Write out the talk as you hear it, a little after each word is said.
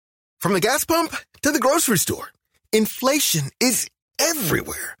From the gas pump to the grocery store, inflation is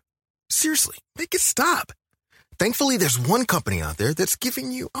everywhere. Seriously, make it stop. Thankfully, there's one company out there that's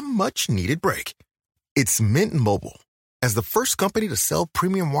giving you a much-needed break. It's Mint Mobile. As the first company to sell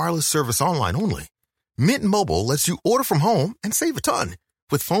premium wireless service online only, Mint Mobile lets you order from home and save a ton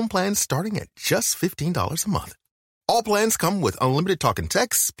with phone plans starting at just $15 a month. All plans come with unlimited talk and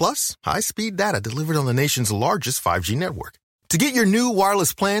text, plus high-speed data delivered on the nation's largest 5G network. To get your new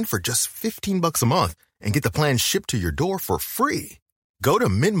wireless plan for just $15 a month and get the plan shipped to your door for free, go to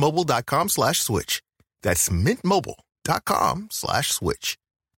mintmobile.com/switch. That's mintmobile.com/switch.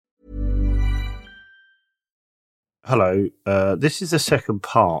 Hello, this is the second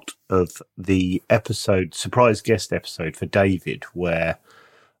part of the episode, surprise guest episode for David, where,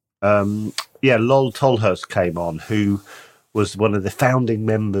 Lol Tolhurst came on, who was one of the founding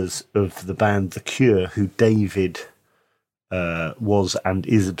members of the band The Cure, who David was and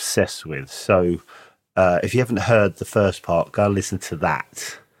is obsessed with. So if you haven't heard the first part, go listen to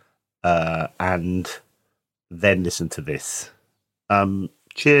that and then listen to this.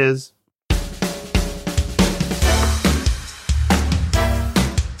 Cheers.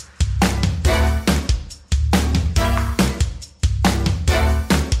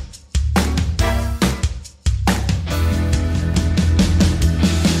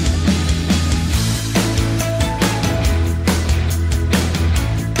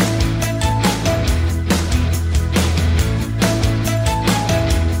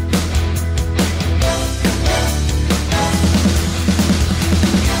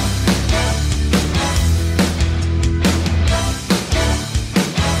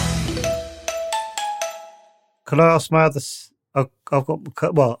 Can I ask my other? I've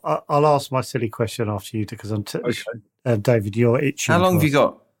got. Well, I'll ask my silly question after you because I'm. Okay. David, you're itching. How long have you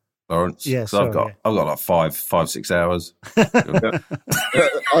got, Lawrence? Yeah, I've got like 5-6 hours.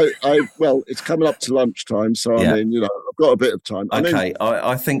 Well, it's coming up to lunchtime, so I mean, I've got a bit of time. Okay,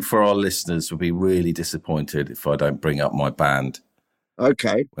 I think for our listeners would be really disappointed if I don't bring up my band.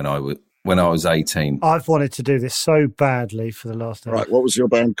 Okay. When I was 18. I've wanted to do this so badly for the last. Right, what was your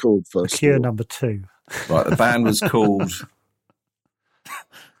band called first? Cure number 2. Right, the band was called.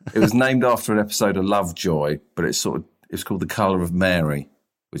 It was named after an episode of Lovejoy, but it's called The Colour of Mary,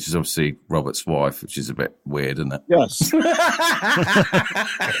 which is obviously Robert's wife, which is a bit weird, isn't it? Yes.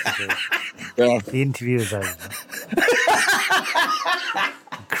 Yeah. The interview is over.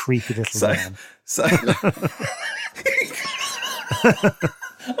 Creepy little man. So I've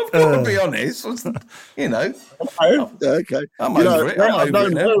got to be honest, Okay. I'm over it. I've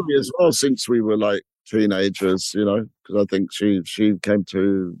known Mary as well since we were like teenagers, because I think she came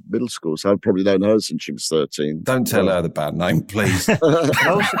to middle school, so I've probably known her since she was 13. Don't tell her the bad name, please.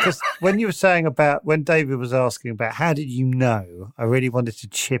 Also, because when you were saying when David was asking about how did you know, I really wanted to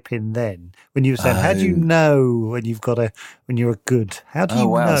chip in then. When you were saying, how do you know when you're a good? How do you know? Oh,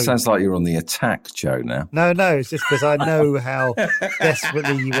 wow. It sounds like you're on the attack, Joe, now. No, it's just because I know how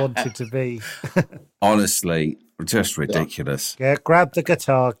desperately you wanted to be. Honestly, just ridiculous. Yeah, grab the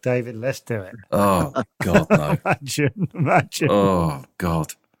guitar, David. Let's do it. Oh, God, no. Imagine. Oh,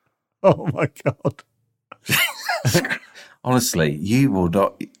 God. Oh, my God. Honestly, you will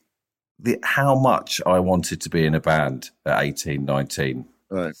not... how much I wanted to be in a band at 18, 19,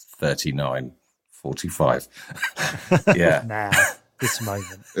 right. 39, 45. Yeah. Now, this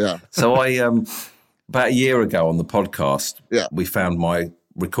moment. Yeah. So I, about a year ago on the podcast, we found my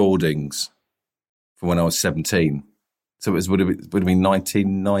recordings from when I was 17. So it would have been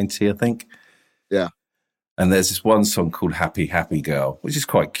 1990, I think. Yeah. And there's this one song called Happy, Happy Girl, which is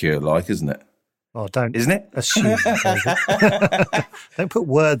quite Cure-like, isn't it? Oh, don't. Isn't it? Assume. Don't put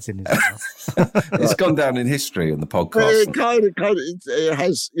words in his mouth. It's gone down in history on the podcast. It kind of, it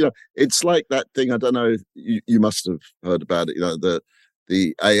has, it's like that thing, I don't know, you must have heard about it,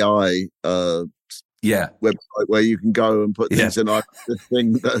 the AI website where you can go and put things in. Like the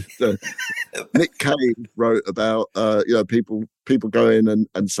thing that Nick Cave wrote about, people go in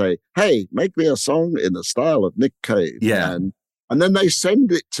and say, hey, make me a song in the style of Nick Cave. Yeah. And then they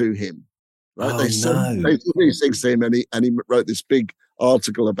send it to him. Right? Oh, they send these things to him, and he wrote this big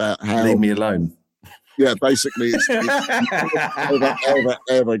article about how... Leave me alone. Yeah, basically, it's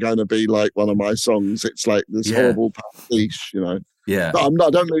ever going to be like one of my songs. It's like this horrible pastiche, Yeah. But I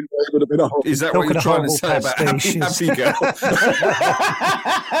don't mean it would have been a horrible... Is that what you're trying to say about Happy, Happy Girl?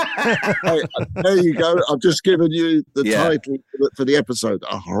 Hey, there you go. I've just given you the title for the episode,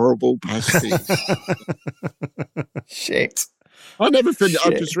 A Horrible Pastiche. Shit. I never finished. I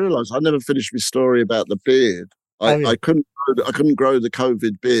just realised I never finished my story about the beard. I couldn't grow the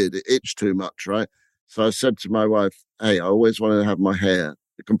COVID beard. It itched too much, right? So I said to my wife, "Hey, I always wanted to have my hair,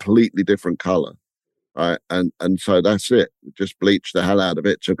 a completely different color. Right. And so that's it. Just bleached the hell out of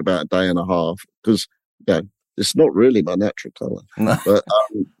it. Took about a day and a half because, it's not really my natural color. No. But,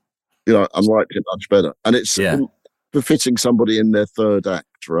 I like it much better. And it's befitting somebody in their third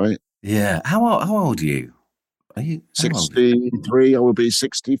act, right? Yeah. How old are you? Are you 63? I will be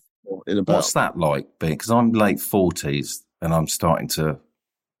 64 in about. What's that like? Because I'm late 40s and I'm starting to.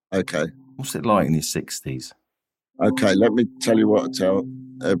 Okay. What's it like in your 60s? Okay, let me tell you what I tell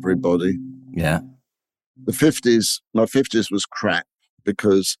everybody. Yeah. My 50s was crap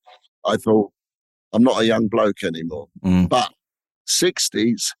because I thought I'm not a young bloke anymore. But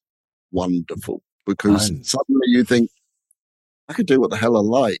 60s, wonderful, because suddenly you think, I could do what the hell I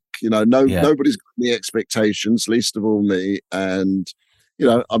like. Nobody's got any expectations, least of all me. And,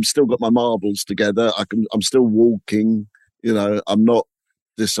 I'm still got my marbles together. I'm still walking, I'm not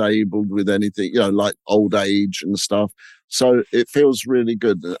disabled with anything, like old age and stuff. So it feels really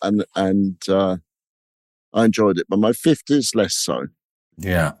good. And I enjoyed it, but my 50s less so.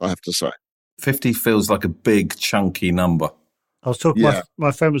 Yeah. I have to say. 50 feels like a big, chunky number. I was talking.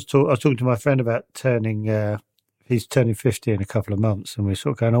 My friend was talking. I was talking to my friend about turning. He's turning 50 in a couple of months, and we were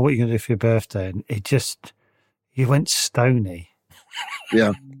sort of going, "Oh, what are you going to do for your birthday?" And he went stony.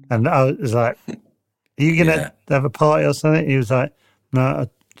 Yeah. And I was like, "Are you going to have a party or something?" He was like, "No,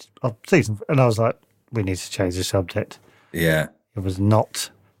 I'll see some." And I was like, "We need to change the subject." Yeah. It was not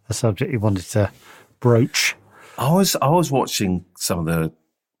a subject he wanted to broach. I was watching some of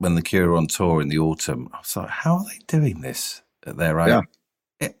when the Cure were on tour in the autumn. I was like, how are they doing this at their age?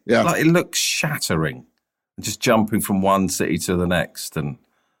 It looks shattering. Just jumping from one city to the next. And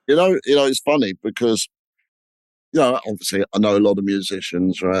it's funny because, obviously I know a lot of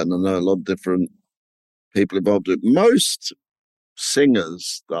musicians, right? And I know a lot of different people involved with it. Most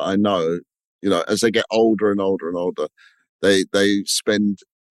singers that I know, as they get older and older and older, they spend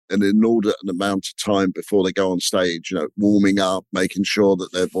an inordinate amount of time before they go on stage, warming up, making sure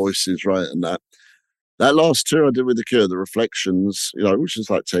that their voice is right. And that last tour I did with the Cure, the Reflections, which is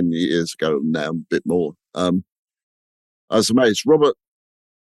like 10 years ago now, a bit more. I was amazed. Robert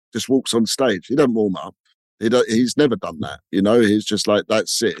just walks on stage. He doesn't warm up. He's never done that. He's just like,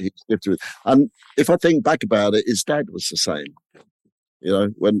 that's it. He's gifted with. And if I think back about it, his dad was the same.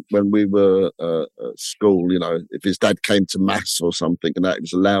 When we were at school, if his dad came to mass or something and that it was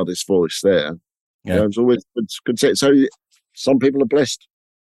the loudest voice there, it was always good to say. So some people are blessed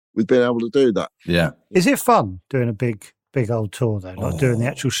with being able to do that. Yeah. Is it fun doing a big old tour though? Like doing the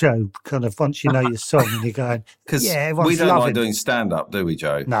actual show, kind of once you know your song and you're going, because we don't like doing stand-up, do we,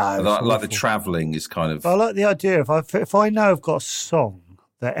 Joe? No. Like the travelling is kind of... But I like the idea of if I know I've got a song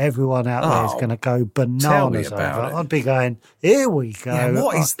that everyone out there is going to go bananas over. I'd be going, here we go. Yeah,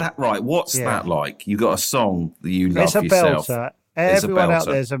 what is that right? What's that like? You got a song that you love yourself. It's a belter. Everyone out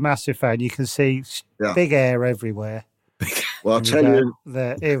there is a massive fan. You can see big hair everywhere. Well, I'll tell you.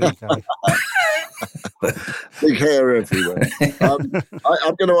 Here we go. Big hair everywhere. I'm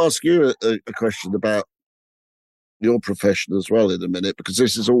going to ask you a question about your profession as well in a minute, because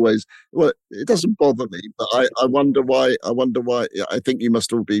this is always, it doesn't bother me, but I wonder why. I think you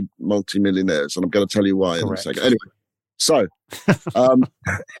must all be multimillionaires, and I'm going to tell you why in a second. Anyway, so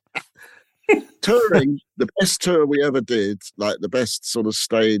touring, the best tour we ever did, like the best sort of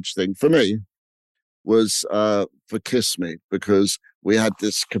stage thing for me was for Kiss Me, because we had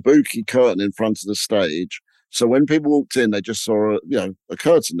this kabuki curtain in front of the stage. So when people walked in, they just saw a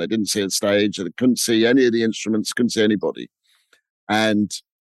curtain. They didn't see a stage. They couldn't see any of the instruments, couldn't see anybody. And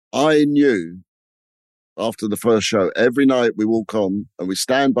I knew after the first show, every night we walk on and we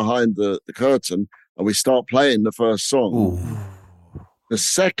stand behind the curtain and we start playing the first song. Ooh. The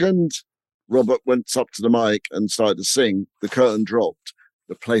second Robert went up to the mic and started to sing, the curtain dropped.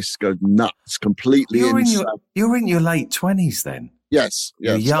 The place goes nuts, completely insane. You're in your late 20s then? Yes.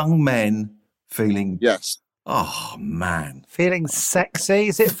 You're young men feeling... Yes. Oh, man. Feeling sexy?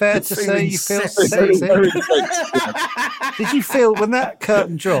 Is it fair to say you feel sexy? Very sexy. Did you feel, when that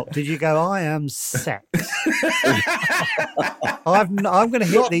curtain dropped, did you go, I am sex? I'm going to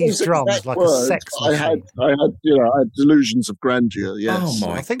hit these drums like a sex machine. I had delusions of grandeur, yes. Oh,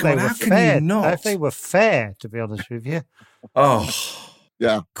 my I think God, they were fair. I think they were fair, to be honest with you. Oh.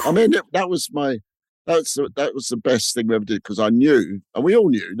 Yeah. I mean, that was the best thing we ever did, because I knew, and we all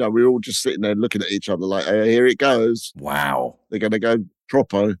knew, we were all just sitting there looking at each other like, hey, here it goes. Wow. They're going to go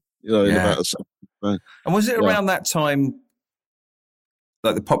proper, in about a second. And was it around that time,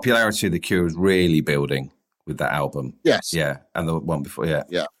 like the popularity of the Cure was really building with that album? Yes. Yeah. And the one before, yeah.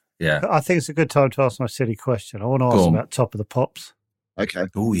 Yeah. I think it's a good time to ask my silly question. I want to ask about Top of the Pops. Okay.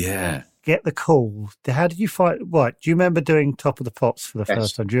 Oh, yeah. get the call. How did you find? What do you remember doing Top of the Pops for the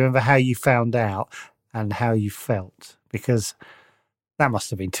first time? Do you remember how you found out and how you felt? Because that must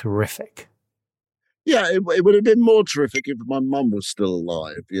have been terrific. Yeah, it would have been more terrific if my mum was still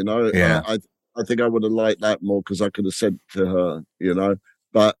alive. Yeah. I think I would have liked that more because I could have said to her,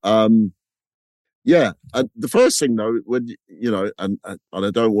 But yeah, the first thing though, when and I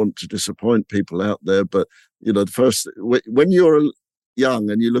don't want to disappoint people out there, but the first when you're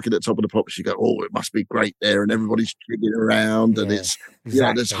young and you're looking at Top of the Pops, you go, "Oh, it must be great there," and everybody's jigging around, and it's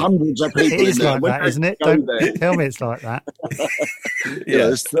there's hundreds of people. It is in there. like that, isn't it? Don't tell me it's like that.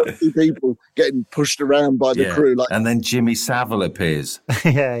 There's 30 people getting pushed around by the crew, and then Jimmy Savile appears.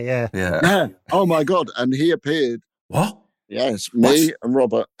 Yeah. Oh my God! And he appeared. What? Yes, me and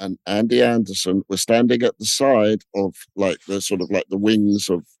Robert and Andy Anderson were standing at the side of the wings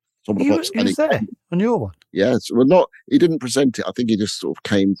of Top of the Pops. He was there on your one? Yes. Well, he didn't present it. I think he just sort of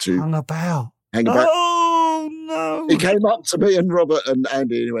came to hang about. Oh, no. He came up to me and Robert and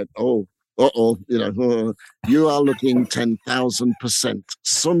Andy and he went, "Oh, you are looking 10,000%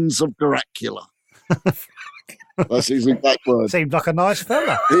 sons of Dracula." That's his exact word. Seemed like a nice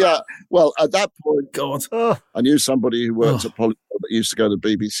fella. Yeah. Well, at that point, God, I knew somebody who worked at Polygon that used to go to the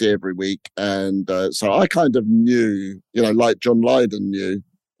BBC every week. And so I kind of knew, like John Lydon knew,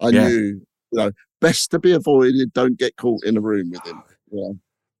 I knew, best to be avoided, don't get caught in a room with him. Yeah.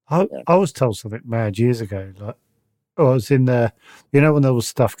 I was told something mad years ago. I was in there, when all the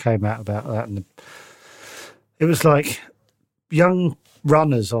stuff came out about that. And it was like young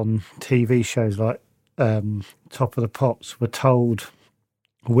runners on TV shows like Top of the Pops were told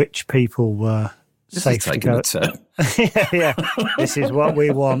which people were safe to go. Yeah. This is what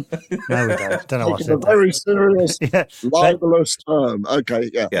we want. No, we don't. Don't know what I said. Very serious, libelous term. Okay,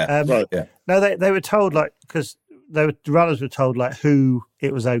 yeah. Right. No, they were told because the runners were told who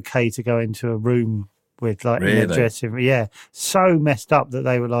it was okay to go into a room with, in their dressing room. Yeah, so messed up that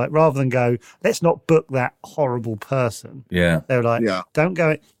they were rather than go, let's not book that horrible person. Yeah, they were don't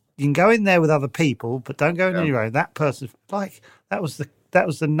go. You can go in there with other people, but don't go in anywhere. That person, that was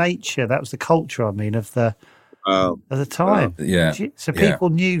the nature, that was the culture. I mean, of the time. So people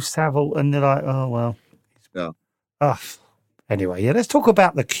knew Savile, and they're like, oh well. Yeah. Oh, anyway, let's talk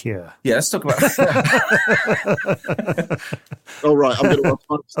about the Cure. Yeah, let's talk about. All right, I'm going to.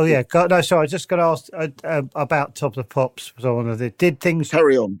 Oh yeah, no, sorry. I just got to ask about Top of the Pops. Did things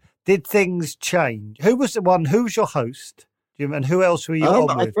carry on? Did things change? Who was the one? Who was your host? And who else were you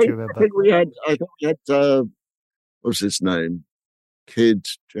on with? Do you remember? I think we had what was his name? Kid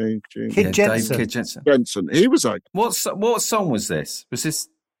Jensen. Kid Jensen. Jensen. He was like. What song was this? Was this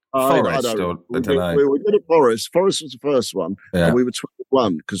Forest? I don't know. We did it Forest. Forest was the first one. Yeah. And we were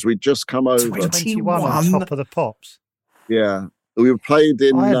 21 because we'd just come over. 21 on Top of the Pops. Yeah. We were played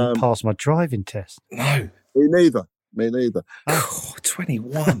in. I hadn't passed my driving test. No. Me neither. Oh,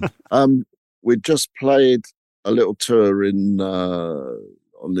 21. We just played a little tour in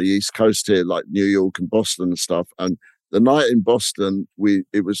on the East Coast here, like New York and Boston and stuff. And the night in Boston,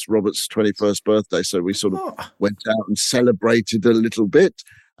 it was Robert's 21st birthday, so we sort of went out and celebrated a little bit,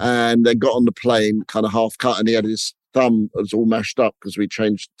 and then got on the plane, kind of half cut, and he had his thumb, it was all mashed up because we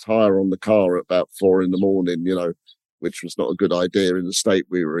changed the tire on the car at about 4 a.m, which was not a good idea in the state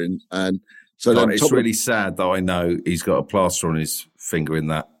we were in. And so then it's really sad that I know he's got a plaster on his finger in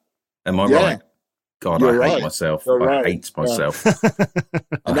that. Am I right? God, I hate myself. I hate myself.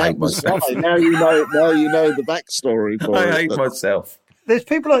 I hate myself. Now you know the backstory for I hate myself. There's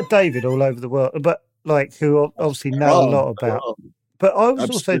people like David all over the world, but who obviously know a lot about. But I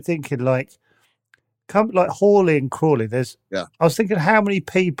was also thinking like Hawley and Crawley. I was thinking how many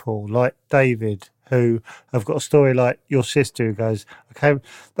people like David who have got a story like your sister who goes, okay,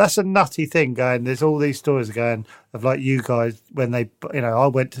 that's a nutty thing going. There's all these stories going of like you guys when they, I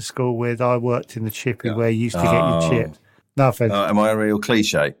went to school with, I worked in the chippy where you used to get your chips. No offense. Am I a real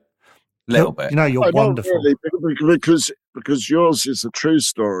cliche? Little bit. You're wonderful. Really, because yours is a true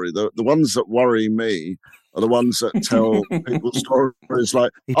story. The ones that worry me are the ones that tell people stories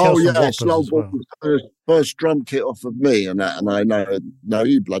like, first drum kit off of me, and I know, no,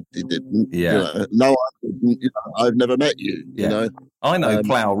 you bloody didn't. Yeah. No, I didn't. I've never met you. Yeah. I know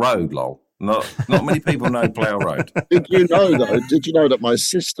Plough Road, lol. Not many people know Plough Road. Did you know that my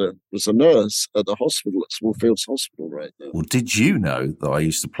sister was a nurse at the hospital at Smallfields Hospital right now? Well, did you know that I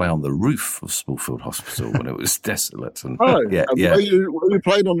used to play on the roof of Smallfield Hospital when it was desolate? And were you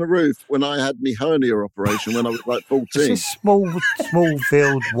playing on the roof when I had my hernia operation when I was like 14? This is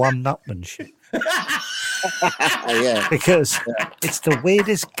Smallfield one-upmanship. Because it's the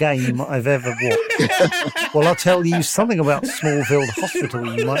weirdest game I've ever watched. Well, I'll tell you something about Smallville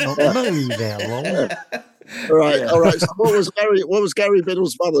Hospital you might not know there, Lol. All right. So what was Gary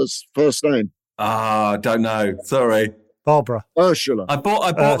Biddle's mother's first name? I don't know. Sorry. Barbara. Ursula. I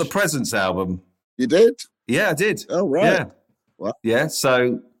bought the Presents album. You did? Yeah, I did. Oh, right. Yeah. What? Yeah,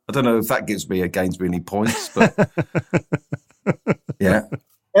 so I don't know if that gains me any points, but yeah.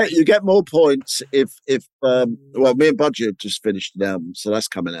 You get more points if me and Budgie have just finished an album, so that's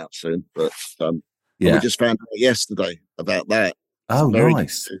coming out soon. But we just found out yesterday about that. Oh,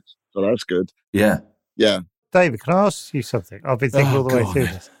 nice. So that's good. Yeah. Yeah. David, can I ask you something? I've been thinking all the way through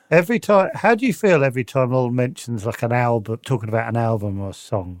this. Every time, how do you feel every time Lowell mentions like an album, talking about an album or a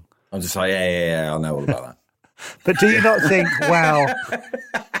song? I'm just like, yeah, I know all about that. But do you not think, wow,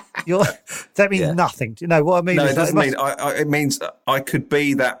 that means nothing? Do you know what I mean? No, it doesn't mean. It means I could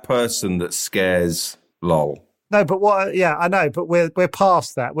be that person that scares Lowell. No, but I know, but we're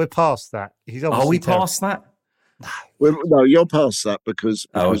past that. We're past that. He's obviously Are we past that? No, you're past that because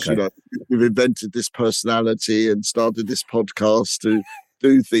you've invented this personality and started this podcast to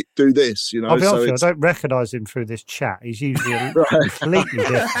do this. I'll be honest, I don't recognise him through this chat. He's usually completely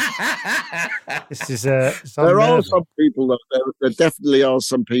different. This is there are some people there definitely are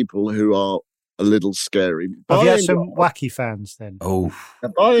some people who are a little scary. Have you had some wacky fans then? Oh,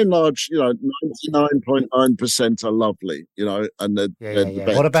 by and large, 99.9% are lovely, and they're the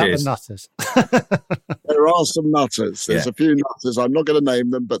best. What about the nutters? There are some nutters. There's a few nutters. I'm not going to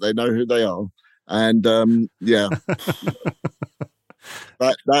name them, but they know who they are. And that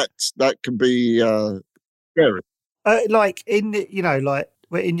can be scary. Like in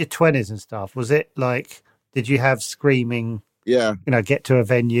in your 20s and stuff, was it like, did you have screaming? Yeah. Get to a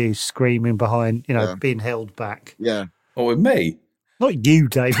venue screaming behind, being held back. Yeah. Or with me? Not you,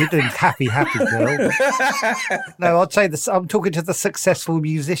 David, the happy girl. No, I'd say I'm talking to the successful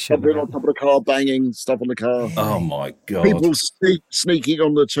musician. I've been on top of the car, banging stuff on the car. Oh, my God. People sneaking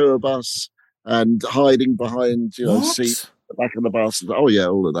on the tour bus and hiding behind, seats at the back of the bus. Oh, yeah,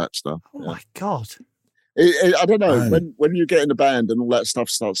 all of that stuff. Oh, my God. I don't know, when you get in a band and all that stuff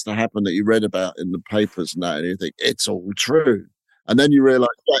starts to happen that you read about in the papers and that, and you think, it's all true. And then you realise,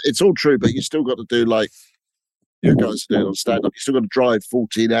 it's all true, but you still got to do like you guys are doing on stand-up. You still got to drive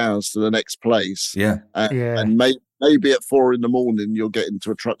 14 hours to the next place. Yeah. And maybe at 4 a.m, you'll get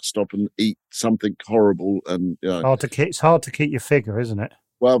into a truck stop and eat something horrible. And it's hard to keep your figure, isn't it?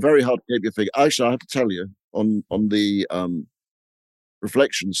 Well, very hard to keep your figure. Actually, I have to tell you, on the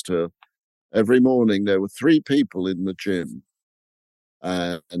Reflections tour, every morning there were 3 people in the gym,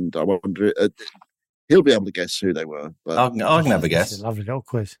 and I wonder he'll be able to guess who they were. But I can have a guess. It's a lovely little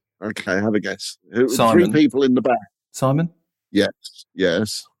quiz. Okay, have a guess. Simon. 3 people in the back. Simon? Yes.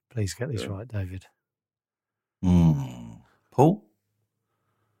 Please get this right, David. Paul?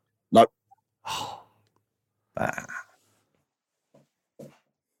 No.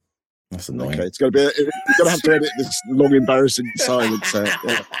 That's annoying. Okay, you're going to have to edit this long, embarrassing silence out.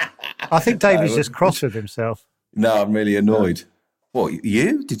 Yeah. I think David's just cross with himself. No, I'm really annoyed. What,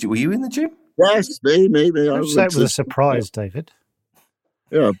 you? Were you in the gym? Yes, me. I'm saying it was a surprise, David.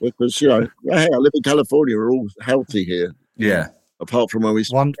 Yeah, because, hey, I live in California. We're all healthy here. Yeah. Apart from when we...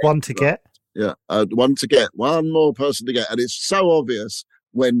 One to get? Yeah, one to get. One more person to get. And it's so obvious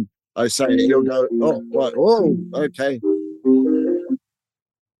when I say it, you'll go, oh, right, oh, okay.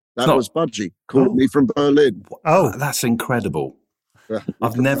 That was Budgie. Called me from Berlin. Oh, that's incredible.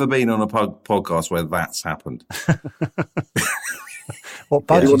 I've never been on a podcast where that's happened. What,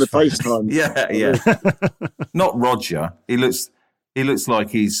 Budgie? You want to FaceTime? Yeah. Not Roger. He looks like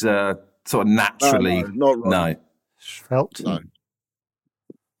he's sort of naturally... No, not Roger. No. Felt? No.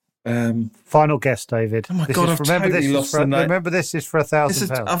 Final guess, David. Oh my God, I've totally lost the name. Remember, this is for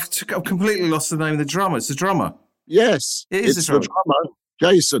 £1,000. I've completely lost the name of the drummer. It's the drummer. Yes. It's the drummer.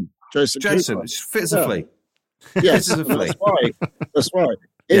 Jason. It fits a flea. Yes, that's right.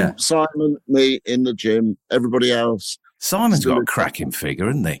 Simon, me in the gym, everybody else. Simon's got a cracking figure,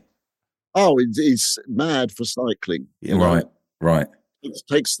 hasn't he? Oh, he's mad for cycling. Yeah, right. He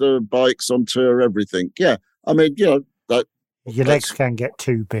takes the bikes on tour, everything. Yeah, I mean, that your legs can get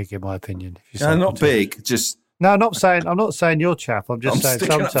too big, in my opinion. No, not big. Just no. I'm not saying you're chap. I'm saying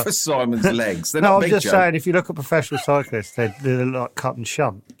sticking up for Simon's legs. They're no, not I'm big, just Joe. saying if you look at professional cyclists, they're like cut and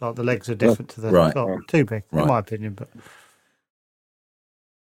shunt. Like the legs are different to the not too big, in my opinion. But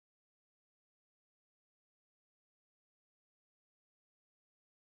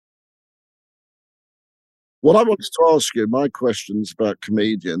what I wanted to ask you, my questions about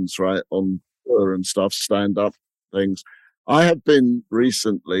comedians, right, on tour and stuff, stand-up things. I have been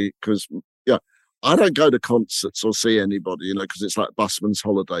recently, because, I don't go to concerts or see anybody, because it's like busman's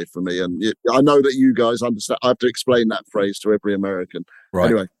holiday for me. And I know that you guys understand. I have to explain that phrase to every American. Right.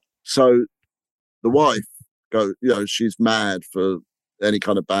 Anyway, so the wife she's mad for any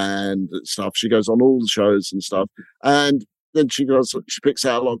kind of band and stuff. She goes on all the shows and stuff. And then she picks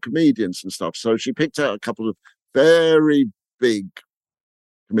out a lot of comedians and stuff. So she picked out a couple of very big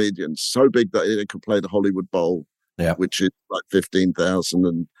comedians, so big that they could play the Hollywood Bowl, which is like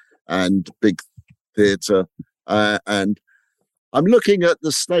 15,000 and big theatre. And I'm looking at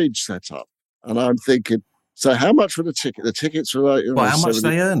the stage setup and I'm thinking, so how much for the ticket? The tickets were like, how much are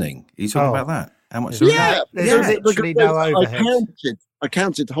they earning? Are you talking about that? How much? There's literally no overhead. I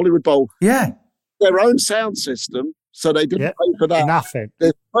counted the Hollywood Bowl. Yeah. Their own sound system, so they didn't pay for that. Nothing.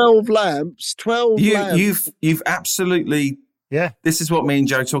 There's 12 lamps. You've absolutely. Yeah. This is what me and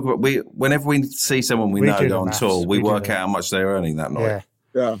Joe talk about. Whenever we see someone we know go on tour, we work out how much they're earning that night.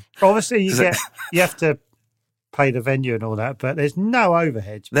 Yeah. Obviously, you have to pay the venue and all that, but there's no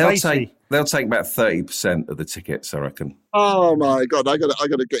overhead. They'll take about 30% of the tickets, I reckon. Oh my God, I got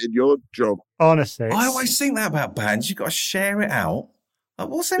to get in your job. Honestly, I always think that about bands. You've got to share it out. Like,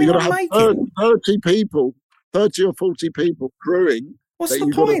 what's anyone making? 30 or 40 people crewing. What's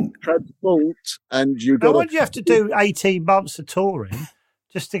the point? Transport, and why do you have to do 18 months of touring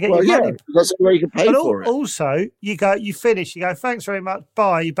just to get your money? That's the way you can pay for it. Also, you finish, you go, thanks very much,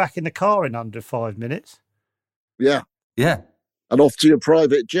 bye. You're back in the car in under 5 minutes. Yeah. Yeah. And off to your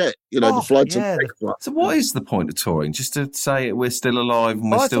private jet, the flights. So what is the point of touring? Just to say we're still alive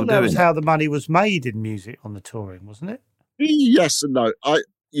and we're still doing it? That was how the money was made in music on the touring, wasn't it? Yes and no.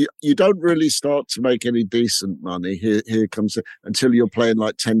 You don't really start to make any decent money. Here comes until you're playing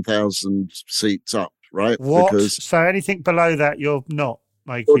like 10,000 seats up, right? What? So anything below that, you're not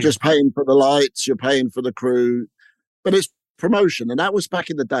making. You're just paying for the lights. You're paying for the crew, but it's promotion, and that was back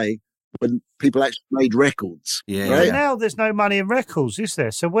in the day when people actually made records. Yeah. Right? Yeah. Now there's no money in records, is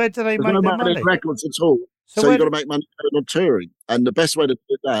there? So where do they make their money? In records at all. So you've got to make money on touring, and the best way to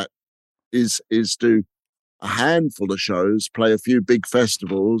do that is do a handful of shows, play a few big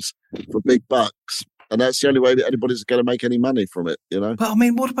festivals for big bucks, and that's the only way that anybody's going to make any money from it, But I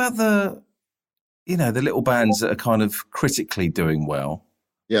mean, what about the little bands that are kind of critically doing well?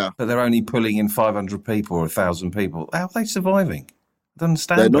 Yeah. But they're only pulling in 500 people or 1,000 people. How are they surviving? I don't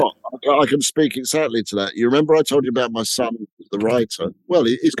understand. They're not. I can speak exactly to that. You remember I told you about my son, the writer? Well,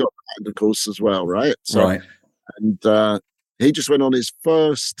 he's got a band, of course, as well, right? So, right. And he just went on his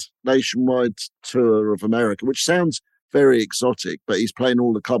first nationwide tour of America, which sounds very exotic, but he's playing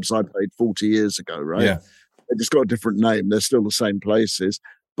all the clubs I played 40 years ago, right? Yeah. They just got a different name. They're still the same places.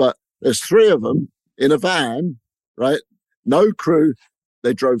 But there's 3 of them in a van, right? No crew.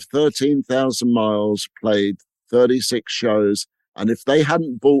 They drove 13,000 miles, played 36 shows. And if they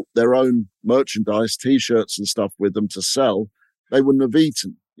hadn't bought their own merchandise, T-shirts and stuff with them to sell, they wouldn't have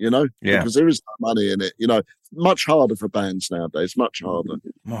eaten, because there is no money in it. Much harder for bands nowadays, much harder.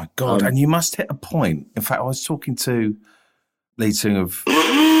 My God. And you must hit a point. In fact, I was talking to lead singer of...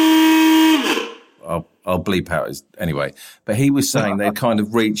 I'll bleep out his... Anyway, but he was saying they'd kind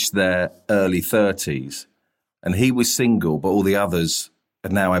of reached their early 30s and he was single, but all the others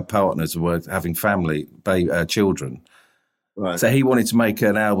had now had partners and were having family, children. Right. So he wanted to make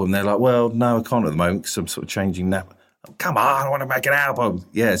an album. They're like, well, no, I can't at the moment because I'm sort of changing that. Come on, I want to make an album.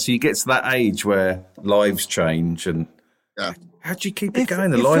 Yeah, so you get to that age where lives change and how do you keep it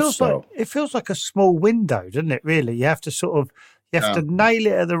going, the lifestyle? It feels like a small window, doesn't it, really? You have to to nail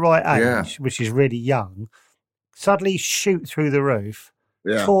it at the right age, which is really young, suddenly shoot through the roof,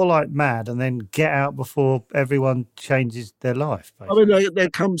 tour like mad, and then get out before everyone changes their life. Basically. I mean, there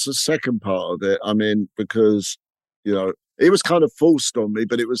comes a second part of it. I mean, because, it was kind of forced on me,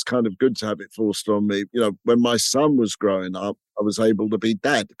 but it was kind of good to have it forced on me. When my son was growing up, I was able to be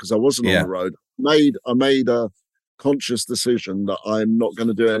dad because I wasn't on the road. I made a conscious decision that I'm not going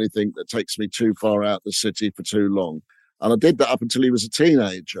to do anything that takes me too far out the city for too long. And I did that up until he was a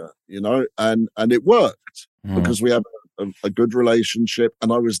teenager, and it worked because we have a good relationship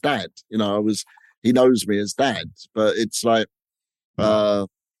and I was dad, he knows me as dad, but it's like,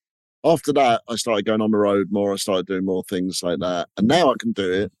 after that, I started going on the road more. I started doing more things like that. And now I can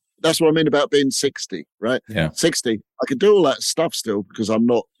do it. That's what I mean about being 60, right? Yeah. 60. I can do all that stuff still because I'm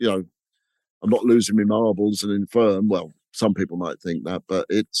not, I'm not losing my marbles and infirm. Well, some people might think that, but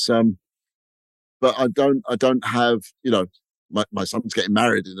it's, but I don't have, my son's getting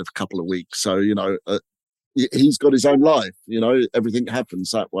married in a couple of weeks. So, he's got his own life, everything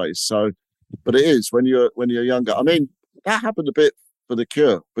happens that way. So, but it is when you're younger. I mean, that happened a bit for The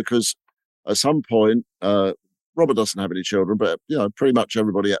Cure because at some point Robert doesn't have any children, but pretty much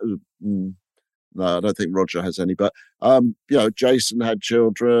everybody No, I don't think Roger has any. But, Jason had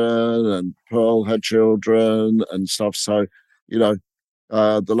children and Pearl had children and stuff. So, the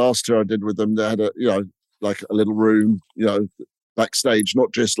last tour I did with them, they had like a little room, backstage,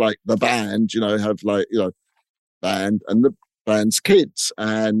 not just like the band, have band and the band's kids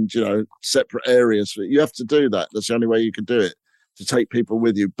and, separate areas. You have to do that. That's the only way you can do it, to take people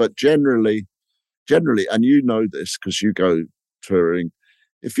with you. But generally, and you know this because you go touring,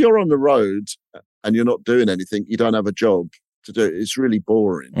 if you're on the road and you're not doing anything, you don't have a job to do. It's really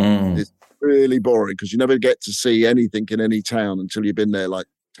boring. It's really boring because you never get to see anything in any town until you've been there like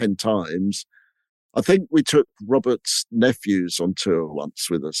 10 times. I think we took Robert's nephews on tour once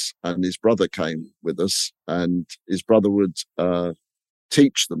with us, and his brother came with us, and his brother would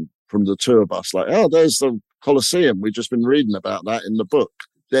teach them from the tour bus, like, oh, there's the Colosseum. We've just been reading about that in the book.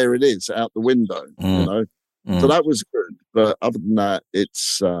 There it is out the window, So that was good. But other than that,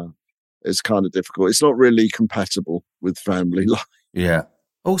 it's kind of difficult. It's not really compatible with family life. Yeah.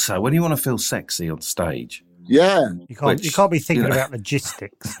 Also, when you want to feel sexy on stage. Yeah. You can't be thinking about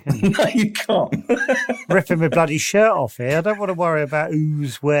logistics. No, you can't. Ripping my bloody shirt off here. I don't want to worry about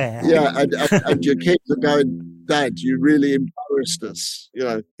who's where. Yeah, and your kids are going, Dad, you really embarrassed us,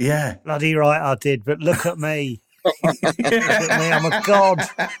 Yeah. Bloody right I did, but look at me. Look at me, I'm a god.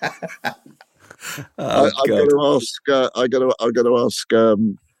 I got to ask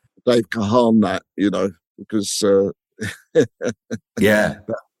Dave Kahan that, because yeah,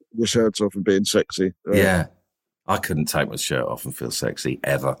 the shirts off and being sexy. Yeah, I couldn't take my shirt off and feel sexy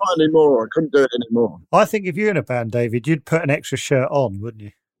ever. Not anymore. I couldn't do it anymore. I think if you're in a band, David, you'd put an extra shirt on, wouldn't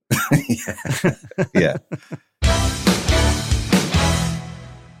you? Yeah.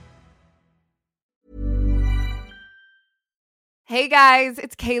 Hey guys,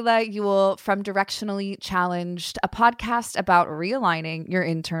 it's Kayla Ewell from Directionally Challenged, a podcast about realigning your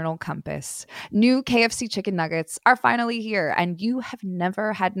internal compass. New KFC chicken nuggets are finally here, and you have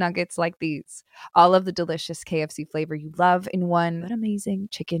never had nuggets like these. All of the delicious KFC flavor you love in one amazing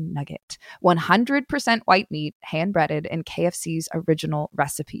chicken nugget. 100% white meat, hand-breaded in KFC's original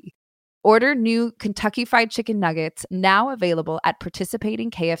recipe. Order new Kentucky Fried Chicken nuggets, now available at participating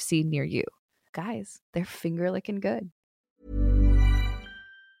KFC near you. Guys, they're finger-licking good.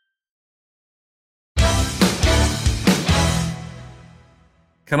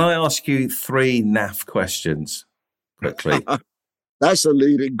 Can I ask you 3 naff questions quickly? That's a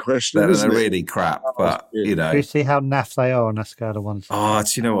leading question. They're really crap, but Do you see how naff they are on a scale of 1 to 10? Oh, do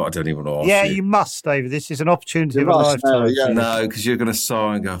you know what? I don't even know. Yeah, you must, David. This is an opportunity of a lifetime. No, because you're going to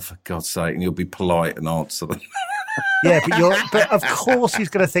sigh and go, for God's sake, and you'll be polite and answer them. Yeah, but of course he's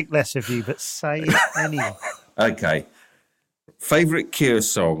going to think less of you, but say it anyway. Okay. Favourite Cure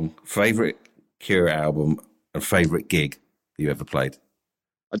song, favourite Cure album, and favourite gig you ever played?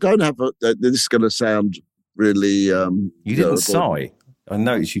 I don't have this is going to sound really... you didn't sigh. I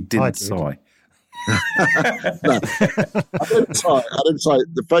noticed you didn't sigh. No, I didn't sigh.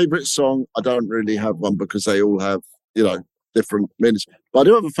 The favourite song, I don't really have one because they all have, different meanings. But I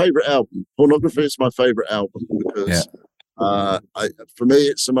do have a favourite album. Pornography is my favourite album because for me,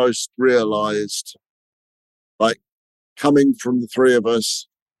 it's the most realised, like, coming from the three of us.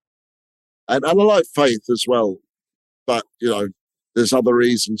 And I like Faith as well. But, there's other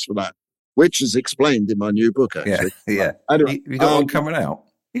reasons for that, which is explained in my new book, actually. Yeah. Anyway, you got one coming out?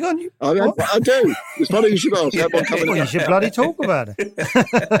 You got a new... I do. It's funny you should ask. I have one coming out. You should bloody talk about it.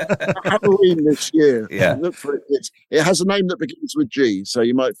 Halloween this year. Yeah. Look for it. It has a name that begins with G, so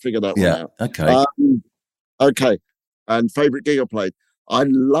you might figure that one out. Okay. Okay. And favourite gig I played? I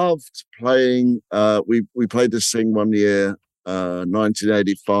loved playing... we played this thing one year,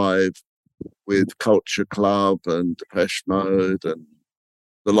 1985, with Culture Club and Depeche Mode, and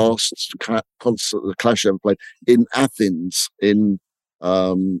the last concert the Clash ever played in Athens in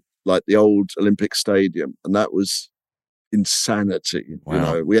like the old Olympic Stadium, and that was insanity.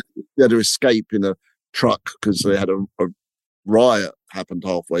 Wow. We had to escape in a truck because they had a riot happened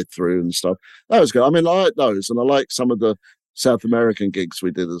halfway through and stuff. That was good. I mean, I like those, and I like some of the South American gigs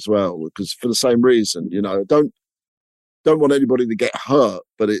we did as well, because for the same reason, don't want anybody to get hurt,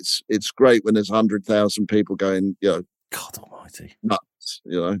 but it's great when there's 100,000 people going, God almighty, nuts,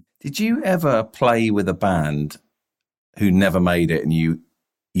 Did you ever play with a band who never made it and you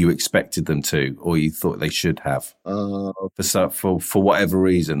expected them to, or you thought they should have, for whatever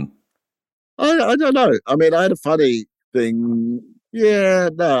reason? I don't know. I mean, I had a funny thing. Yeah,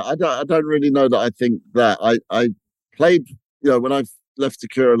 no, I don't really know that I think that. I played, when I left the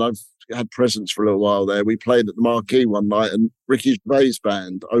Cure and I've had presence for a little while there, we played at the Marquee one night and Ricky Gervais'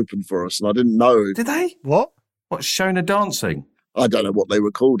 band opened for us, and I didn't know. Did they? What? What, Shona Dancing? I don't know what they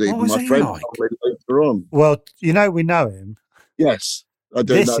were called even. My friend told me later on. Well, we know him. Yes, I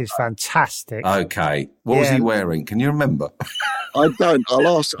do. This is fantastic. Okay. What was he wearing? Can you remember? I don't.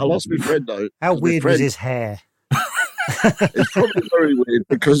 I'll ask my friend though. How weird was his hair? It's probably very weird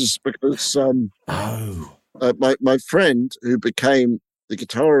because my friend who became the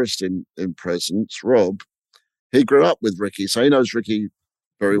guitarist in Presence, Rob, he grew up with Ricky, so he knows Ricky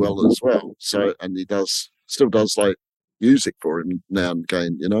very well as well. So, and he still does like music for him now and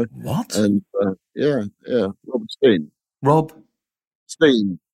again, What? And yeah, Rob Steen. Rob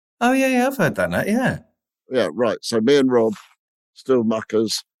Steen. Oh yeah, I've heard that. Yeah, right. So me and Rob, still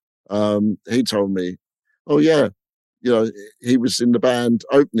muckers. He told me, oh yeah, he was in the band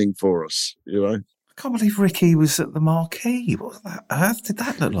opening for us. I can't believe Ricky was at the Marquee. What on earth did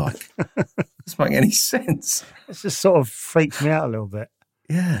that look like? Doesn't make any sense. It just sort of freaked me out a little bit.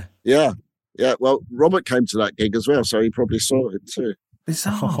 Yeah. Well, Robert came to that gig as well, so he probably saw it too.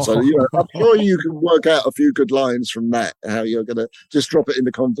 Bizarre. So I'm sure you can work out a few good lines from that. How you're going to just drop it in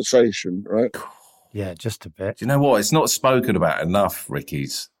the conversation, right? Yeah, just a bit. Do you know what? It's not spoken about enough,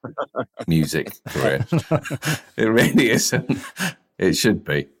 Ricky's music career. It really isn't. It should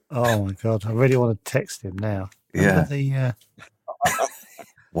be. Oh my God, I really want to text him now. Yeah.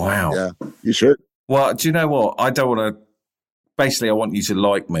 Wow. Yeah, you should. Well, do you know what? I don't want to. Basically, I want you to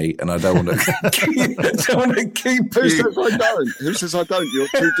like me, and I don't want to keep. Who says I don't? Who says I don't? You're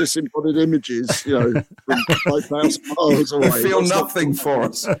two disembodied images, from 5,000 miles away. You feel nothing for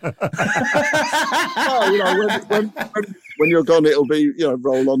us. When you're gone, it'll be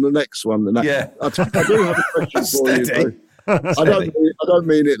roll on the next one. And that, I do have a question for you. Though. I don't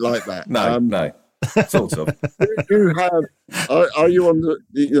mean it like that. No. Sort of. You have? Are you on the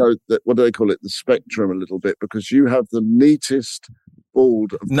what do they call it? The spectrum a little bit, because you have the neatest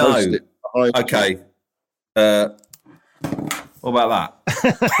board of Post-it. Okay. What about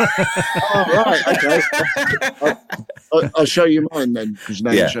that? Oh, right. Okay. I'll show you mine then, because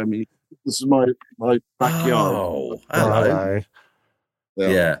now you show me. This is my backyard. Oh, hello.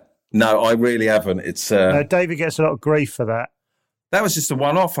 Yeah. No, I really haven't. It's no, David gets a lot of grief for that. That was just a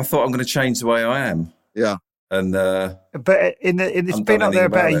one-off. I thought I'm going to change the way I am. Yeah. And but it's been up there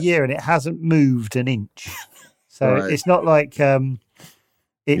about a year and it hasn't moved an inch. So it's not like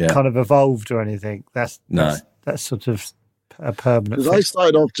it kind of evolved or anything. That's sort of a permanent. Because I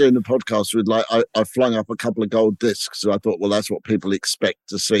started off doing the podcast with I flung up a couple of gold discs. So I thought, well, that's what people expect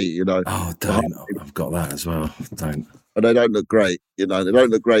to see, Oh, don't. I've got that as well. Don't. But they don't look great, They don't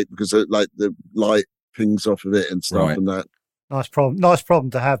look great because the light pings off of it and stuff and that. Nice problem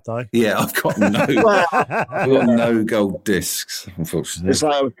to have, though. Yeah, I've got no gold discs, unfortunately. It's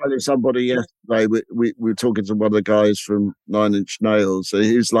like I was telling somebody yesterday. We were talking to one of the guys from 9 Inch Nails.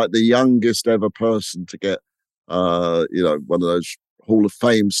 He was like the youngest ever person to get, one of those Hall of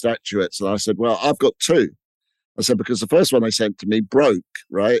Fame statuettes. And I said, well, I've got two. I said, because the first one they sent to me broke,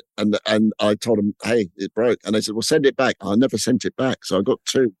 right? And I told them, hey, it broke. And they said, well, send it back. I never sent it back, so I got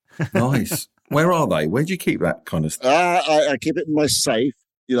two. Nice. Where are they? Where do you keep that kind of stuff? I keep it in my safe,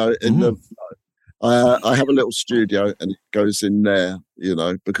 in I have a little studio and it goes in there,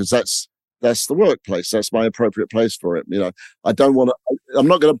 because that's the workplace. That's my appropriate place for it. I don't want to, I'm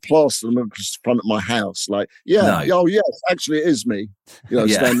not going to plaster them in front of my house. Like, oh yes, actually it is me,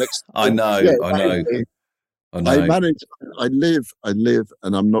 stand next to I know. I live,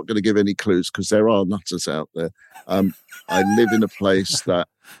 and I'm not going to give any clues because there are nutters out there. I live in a place that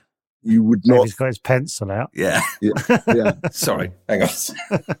you would not. He's got his pencil out. Yeah. Sorry, hang on.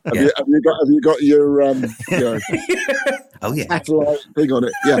 Have you got your oh yeah, satellite thing on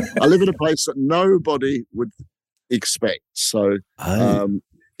it? Yeah, I live in a place that nobody would expect. So,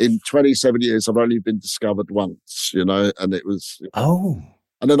 in 27 years, I've only been discovered once. And it was. And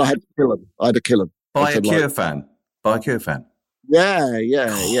then I had to kill him. By a Cure fan.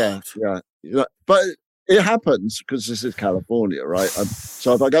 Yeah. But it happens because this is California, right?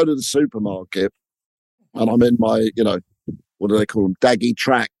 So if I go to the supermarket and I'm in my, what do they call them? Daggy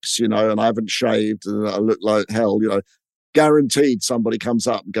tracks, and I haven't shaved and I look like hell, guaranteed somebody comes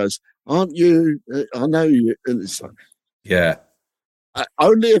up and goes, aren't you? I know you. And it's like, yeah.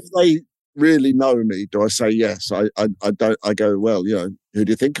 Only if they really know me do I say yes. I don't. I go, well, who do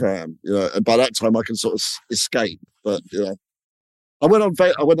you think I am? And by that time I can sort of escape. But I went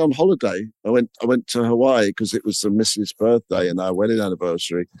on holiday. I went to Hawaii because it was the missus' birthday and our wedding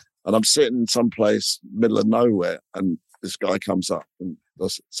anniversary. And I'm sitting someplace middle of nowhere, and this guy comes up, and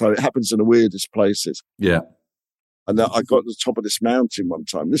so it happens in the weirdest places. Yeah. And I got to the top of this mountain one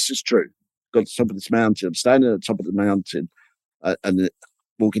time. This is true. Got to the top of this mountain. I'm standing at the top of the mountain, and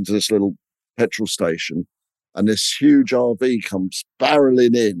walking to this little petrol station, and this huge RV comes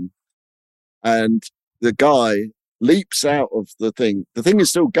barreling in, and the guy leaps out of the thing. The thing is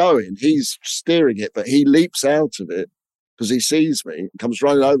still going. He's steering it, but he leaps out of it because he sees me and comes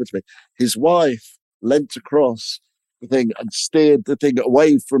running over to me. His wife leant across the thing and steered the thing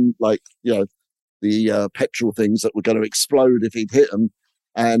away from, like, the petrol things that were going to explode if he'd hit them.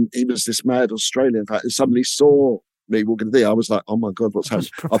 And he was this mad Australian. In fact, he suddenly saw me walking there. I was like, oh my God, what's happening?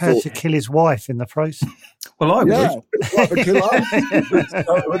 Prepared to kill his wife in the process. Well, I would. Yeah, kill her.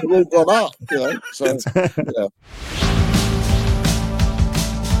 We've all gone up, So, yeah.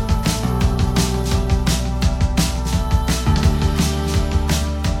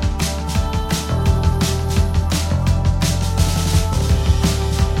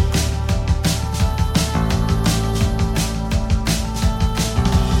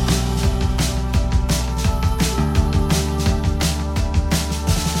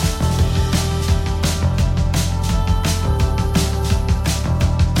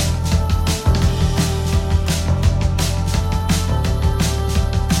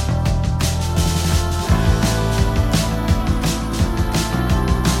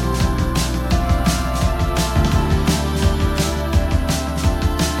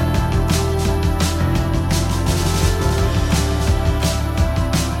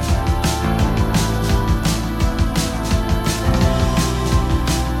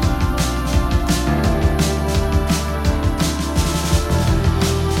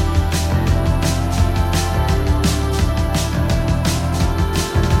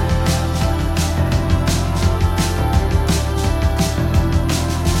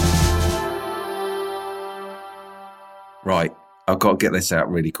 Right, I've got to get this out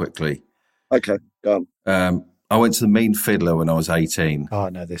really quickly. Okay, go on. I went to the Mean Fiddler when I was 18. Oh, I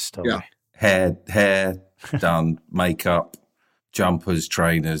know this story. Yeah. Hair done, makeup, jumpers,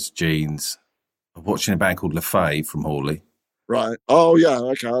 trainers, jeans. I'm watching a band called LaFay from Hawley. Right. Oh, yeah,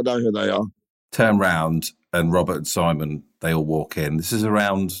 okay, I know who they are. Turn round and Robert and Simon, they all walk in. This is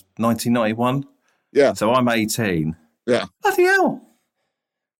around 1991. Yeah. So I'm 18. Yeah. Bloody hell,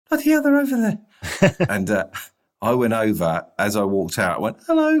 they're over there. And I went over, as I walked out, I went,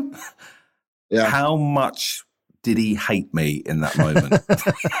 hello. Yeah. How much did he hate me in that moment?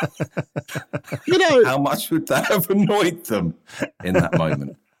 How much would that have annoyed them in that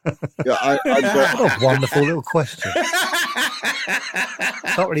moment? Yeah, what a wonderful little question.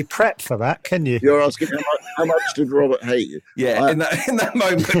 Not really prepped for that, can you? You're asking how much did Robert hate you? Yeah, in that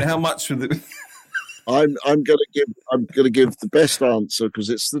moment, how much would it? I'm gonna give the best answer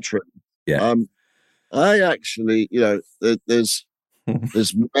because it's the truth. Yeah. I actually, there's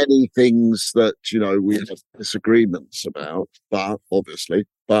many things that we have disagreements about, but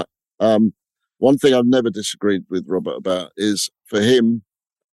one thing I've never disagreed with Robert about is for him,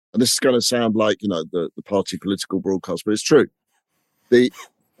 and this is going to sound like the party political broadcast, but it's true. The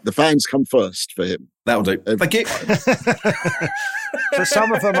fans come first for him. That'll do. Thank you. But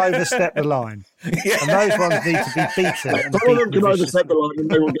some of them overstep the line, yeah. And those ones need to be beaten. Some of them can overstep the line, and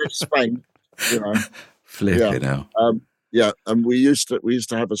they will get spanked. Flipping out. Yeah, and we used to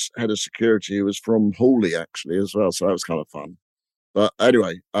have a head of security who was from Hawley actually as well, so that was kind of fun. But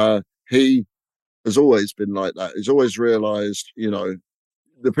anyway, he has always been like that. He's always realised,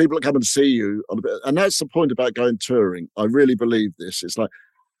 the people that come and see you, and that's the point about going touring. I really believe this. It's like,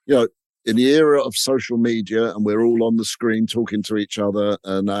 in the era of social media, and we're all on the screen talking to each other,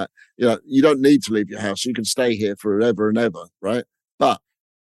 and you don't need to leave your house. You can stay here forever and ever, right? But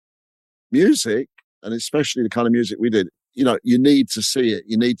music, and especially the kind of music we did, you need to see it.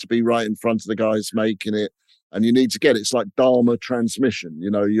 You need to be right in front of the guys making it, and you need to get it. It's like Dharma transmission.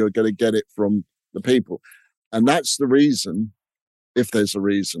 You're going to get it from the people, and that's the reason, if there's a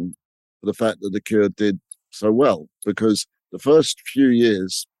reason, for the fact that The Cure did so well. Because the first few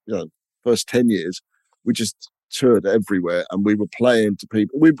years, first 10 years, we just toured everywhere, and we were playing to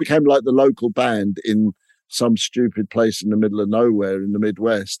people. We became like the local band in some stupid place in the middle of nowhere in the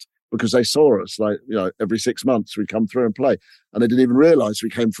Midwest, because they saw us every 6 months we'd come through and play, and they didn't even realize we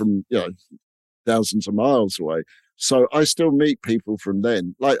came from thousands of miles away. So I still meet people from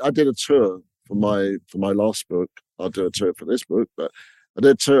then. Like, I did a tour for my last book. I'll do a tour for this book, but I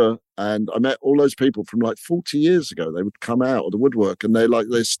did a tour and I met all those people from like 40 years ago. They would come out of the woodwork and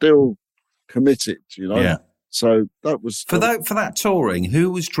they're still committed, Yeah. So that was for that touring.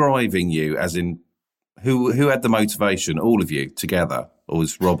 Who was driving you? As in, who had the motivation? All of you together, or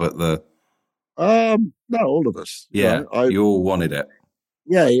was Robert the? No, all of us. Yeah, you all wanted it.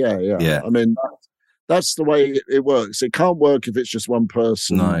 Yeah. I mean, that's the way it works. It can't work if it's just one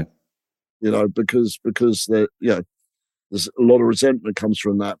person. No, because there's a lot of resentment comes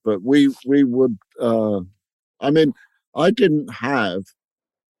from that. But we would I mean, I didn't have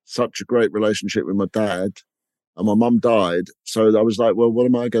such a great relationship with my dad, and my mum died. So I was like, well, what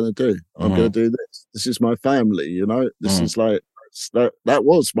am I going to do? I'm going to do this. This is my family, you know. This is like that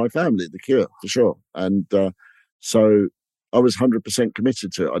was my family, The Cure, for sure. And so I was 100%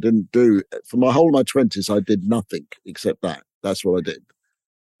 committed to it. I didn't do for my whole of my 20s. I did nothing except that. That's what I did.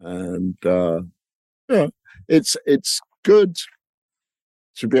 And yeah, it's good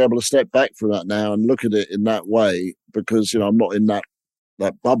to be able to step back from that now and look at it in that way, because, you know, I'm not in that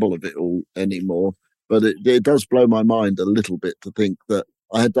bubble of it all anymore. But it does blow my mind a little bit to think that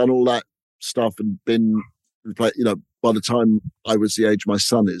I had done all that stuff and been, you know, by the time I was the age my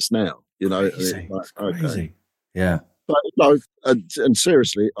son is now, you know. Crazy. Like, crazy. Okay. Yeah. But no, and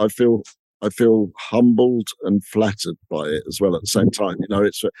seriously, I feel humbled and flattered by it as well at the same time. You know,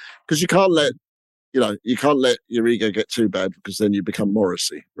 it's because you can't let your ego get too bad, because then you become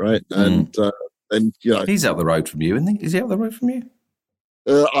Morrissey, right? And you know, he's up the road from you, isn't he? Is he up the road from you?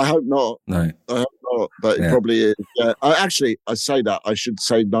 I hope not. No, I hope not. But it probably is. I say that I should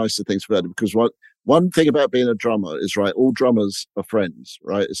say nicer things about it, because one thing about being a drummer is, right, all drummers are friends,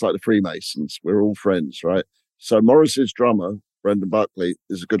 right? It's like the Freemasons. We're all friends, right? So Morrissey's drummer, Brendan Buckley,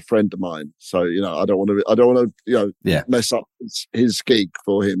 is a good friend of mine. So, you know, I don't want to, you know, mess up his gig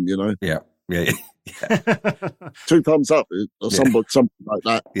for him, you know. Yeah. 2 thumbs up or something like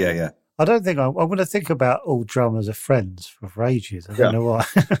that. Yeah. I don't think I'm going to think about all drummers are friends for ages. I don't know why.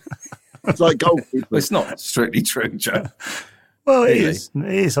 It's like goalkeepers. Well, it's not strictly true, Joe. Well, it is. It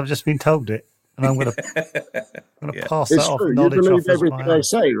is. I've just been told it, and I'm going to pass that off. True. Knowledge you believe off as everything my I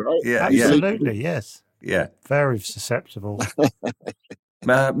say, right? Yeah, absolutely, yes. Yeah, very susceptible.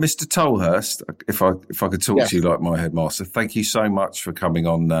 Mr. Tolhurst, if I could talk to you like my headmaster, thank you so much for coming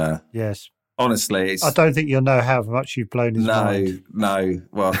on. Yes. Honestly, I don't think you'll know how much you've blown his mind. No.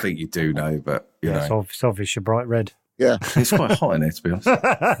 Well, I think you do know, but you know. It's obvious you're bright red. Yeah. It's quite hot in here, to be honest.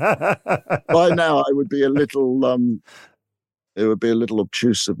 By now, it would be a little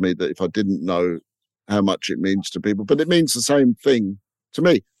obtuse of me that if I didn't know how much it means to people. But it means the same thing to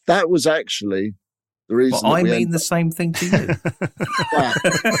me. That was actually the reason. Well, I mean the same thing to you.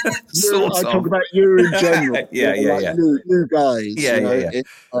 I talk about you in general. Yeah. You guys. Yeah.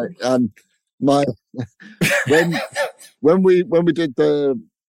 When we did the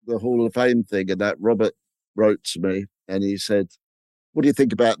Hall of Fame thing, and that Robert wrote to me and he said, "What do you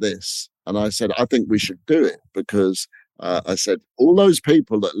think about this?" And I said, "I think we should do it, because I said all those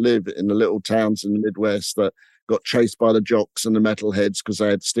people that live in the little towns in the Midwest that got chased by the jocks and the metalheads because they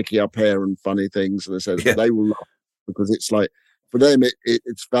had sticky up hair and funny things, and they said they will love, because it's like for them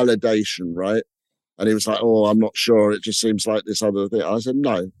it's validation, right?" And he was like, "Oh, I'm not sure. It just seems like this other thing." I said,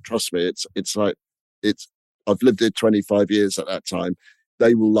 "No, trust me. It's like I've lived here 25 years at that time.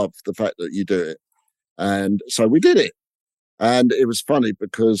 They will love the fact that you do it." And so we did it. And it was funny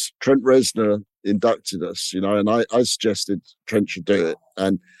because Trent Reznor inducted us, you know, and I suggested Trent should do it.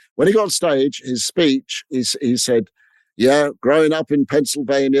 And when he got on stage, his speech, he said, "Yeah, growing up in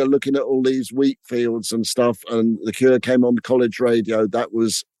Pennsylvania, looking at all these wheat fields and stuff, and The Cure came on the college radio. That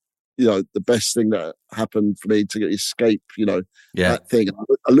was, you know, the best thing that happened for me to escape, you know, that thing." And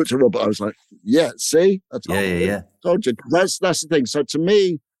I looked at Robert, I was like, "Yeah, see? I told you. That's the thing." So to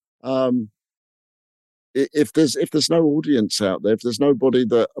me, if there's no audience out there, if there's nobody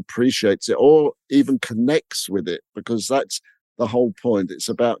that appreciates it or even connects with it, because that's the whole point. It's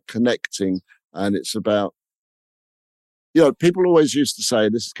about connecting, and it's about, you know, people always used to say,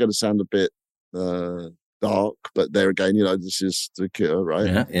 this is going to sound a bit dark, but there again, you know, this is The Cure,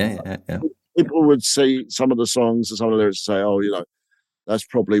 right? Yeah. People would see some of the songs and some of the lyrics and say, "Oh, you know, that's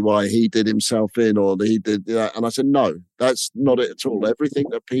probably why he did himself in, or he did that." And I said, no, that's not it at all. Everything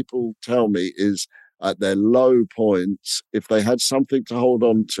that people tell me is at their low points. If they had something to hold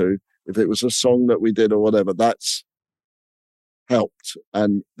on to, if it was a song that we did or whatever, that's helped.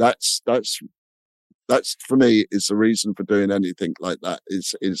 And that's for me is the reason for doing anything like that.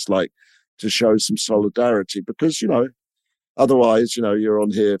 Is like to show some solidarity, because, you know, otherwise, you know, you're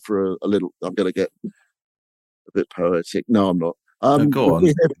on here for a little. I'm going to get a bit poetic. No, I'm not. Go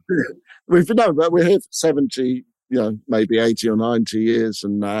on. We're here for 70, you know, maybe 80 or 90 years,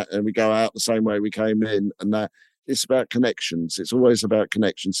 and we go out the same way we came in, and that it's about connections. It's always about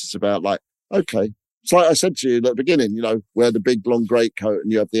connections. It's about, like, okay, it's like I said to you at the beginning, you know, wear the big long greatcoat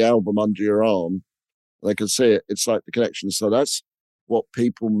and you have the album under your arm, and they can see it. It's like the connection. So that's what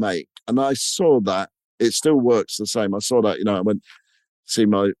people make. And I saw that. It still works the same. I saw that, you know, I went see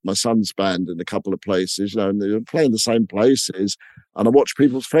my son's band in a couple of places, you know, and they were playing the same places, and I watch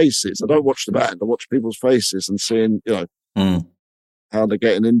people's faces. I don't watch the band. I watch people's faces and seeing, you know, how they're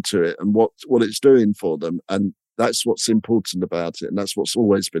getting into it and what it's doing for them. And that's what's important about it. And that's what's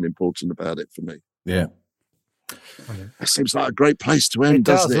always been important about it for me. Yeah. It seems like a great place to end,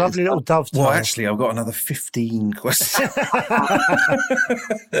 doesn't it? Lovely little dovetail. Well, actually, I've got another 15 questions.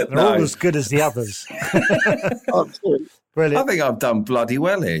 They're all as good as the others. Brilliant. I think I've done bloody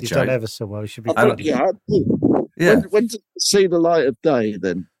well here, You've Joe. done ever so well. You should be proud. Yeah. When did it see the light of day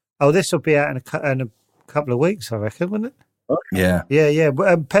then? Oh, this will be out in a couple of weeks, I reckon, wouldn't it? Okay. Yeah. Yeah.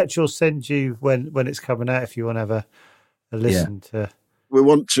 Petch will send you when it's coming out if you want to have a listen to. We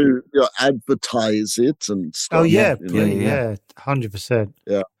want to advertise it and stuff. Oh, yeah. 100%.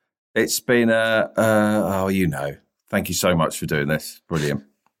 Yeah. It's been thank you so much for doing this. Brilliant.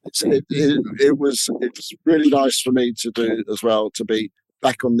 It was really nice for me to do as well, to be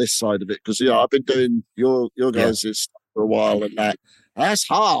back on this side of it, because I've been doing your guys' stuff for a while, and that's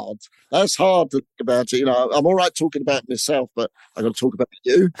hard. That's hard to think about it. I'm all right talking about myself, but I got to talk about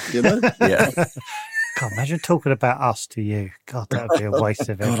you. Yeah. God, imagine talking about us to you. God, that would be a waste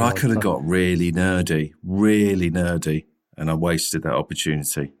of it. God, I could have got really nerdy, and I wasted that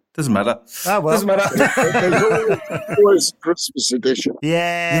opportunity. Doesn't matter. Oh, well. Doesn't matter. There's always Christmas edition.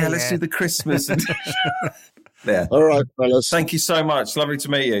 Yeah. Let's do the Christmas edition. Yeah. All right, fellas. Thank you so much. Lovely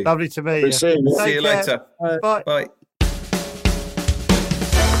to meet you. Lovely to meet you. See you later. Bye. Bye.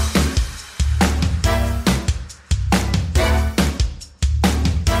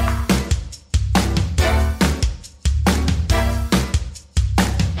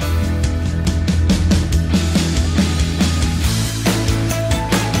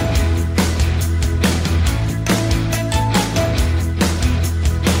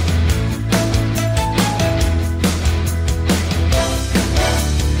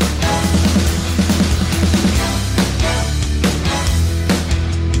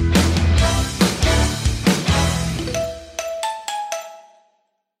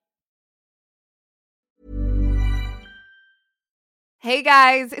 Hey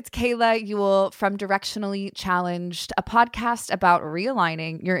guys, it's Kayla Ewell from Directionally Challenged, a podcast about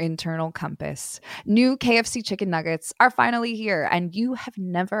realigning your internal compass. New KFC chicken nuggets are finally here, and you have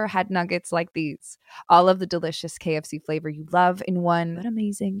never had nuggets like these. All of the delicious KFC flavor you love in one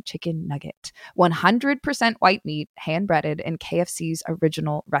amazing chicken nugget. 100% white meat, hand-breaded in KFC's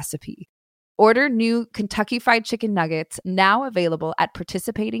original recipe. Order new Kentucky Fried Chicken nuggets, now available at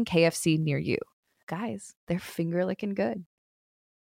participating KFC near you. Guys, they're finger-licking good.